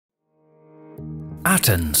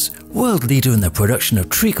Atens, world leader in the production of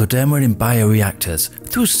Trichoderma in bioreactors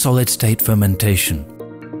through solid-state fermentation.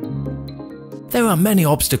 There are many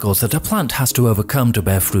obstacles that a plant has to overcome to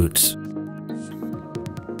bear fruits.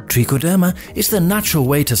 Trichoderma is the natural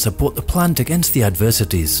way to support the plant against the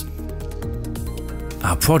adversities.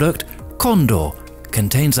 Our product, Condor,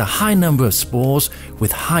 contains a high number of spores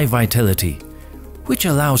with high vitality, which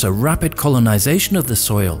allows a rapid colonization of the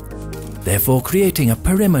soil, therefore creating a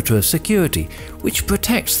perimeter of security which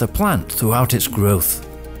protects the plant throughout its growth.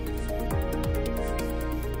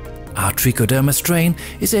 Our Trichoderma strain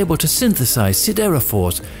is able to synthesize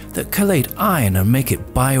siderophores that chelate iron and make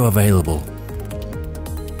it bioavailable.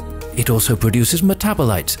 It also produces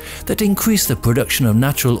metabolites that increase the production of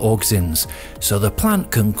natural auxins, so the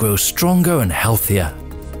plant can grow stronger and healthier.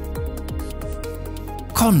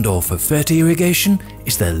 Condor for fertirrigation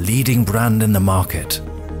is the leading brand in the market.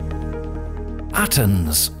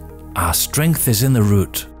 Atens, our strength is in the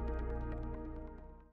root.